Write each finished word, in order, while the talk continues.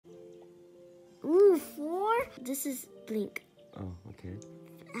Ooh, 4? This is Blink. Oh, okay.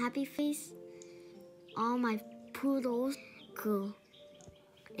 Happy face. All my poodles. Cool.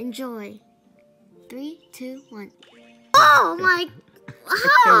 Enjoy. 3, 2, 1. Oh my!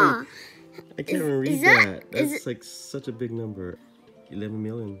 Ah! I can't even read that. That's like such a big number. 11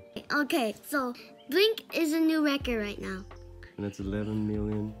 million. Okay, so Blink is a new record right now. And that's 11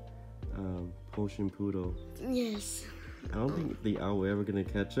 million Potion Poodle. Yes. I don't think the owl ever gonna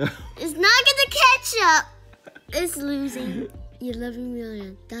catch up. It's not gonna catch up. It's losing. 11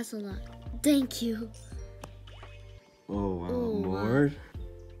 million. That's a lot. Thank you. Oh wow, Oh, more? Wow.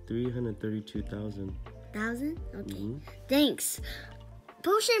 332,000. 1,000? Okay. Mm-hmm. Thanks.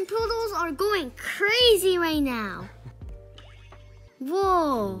 Potion Poodles are going crazy right now.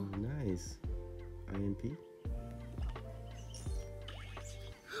 Whoa. Nice. IMP?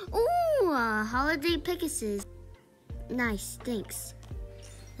 Ooh, Holiday Pegasus. Nice, thanks.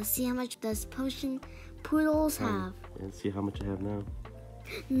 Let's see how much does Potion Poodles have. And see how much I have now.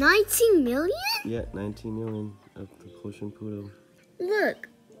 19 million? Yeah, 19 million of the Potion Poodle. Look,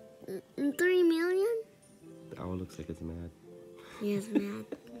 3 million? The owl looks like it's mad. Yes, mad.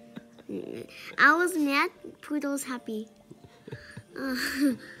 Owl's mad, Poodle's happy.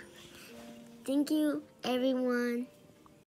 Thank you, everyone.